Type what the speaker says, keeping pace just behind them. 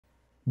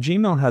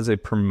Gmail has a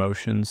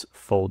promotions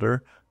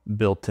folder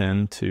built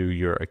into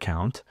your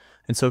account.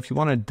 And so if you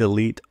want to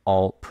delete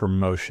all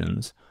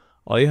promotions,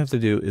 all you have to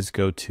do is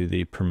go to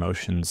the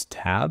promotions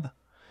tab.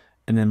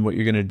 And then what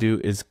you're going to do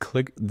is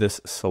click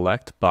this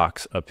select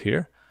box up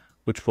here,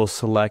 which will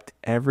select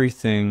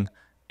everything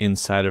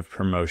inside of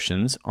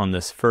promotions on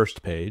this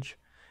first page.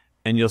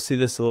 And you'll see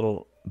this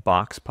little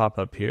box pop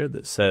up here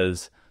that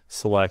says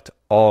select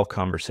all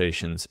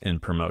conversations in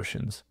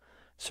promotions.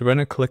 So we're going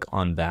to click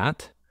on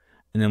that.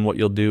 And then what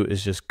you'll do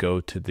is just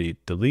go to the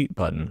delete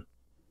button.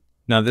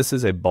 Now this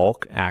is a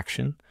bulk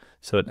action.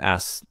 So it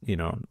asks,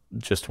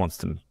 just wants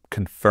to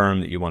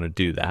confirm that you want to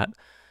do that.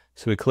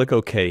 So we click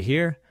OK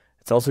here.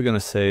 It's also going to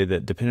say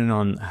that depending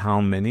on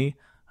how many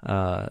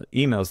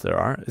emails there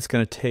are, it's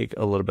going to take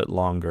a little bit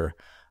longer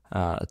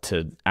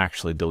to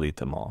actually delete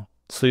them all.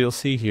 So you'll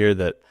see here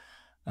that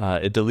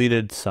it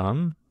deleted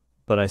some,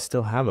 but I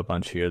still have a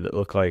bunch here that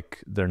look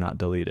like they're not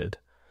deleted.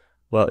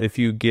 Well, if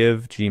you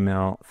give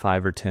Gmail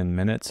 5 or 10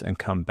 minutes and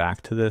come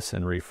back to this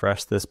and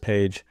refresh this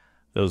page,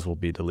 those will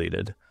be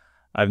deleted.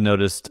 I've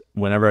noticed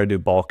whenever I do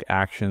bulk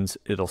actions,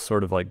 it'll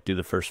sort of like do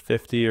the first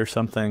 50 or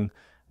something,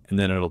 and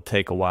then it'll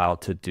take a while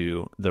to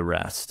do the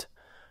rest.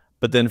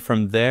 But then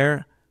from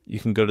there, you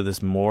can go to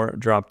this more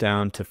drop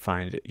down to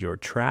find your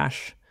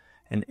trash.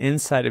 And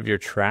inside of your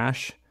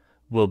trash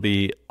will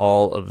be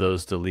all of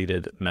those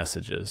deleted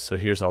messages. So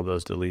here's all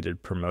those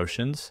deleted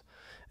promotions.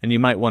 And you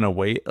might want to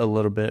wait a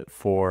little bit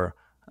for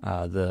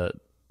the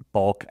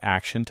bulk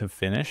action to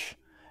finish.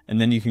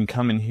 And then you can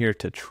come in here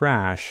to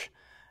trash.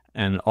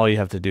 And all you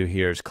have to do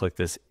here is click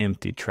this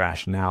empty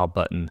trash now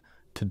button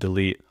to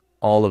delete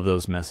all of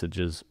those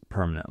messages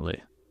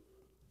permanently.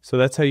 So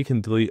that's how you can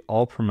delete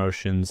all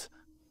promotions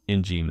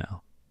in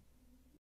Gmail.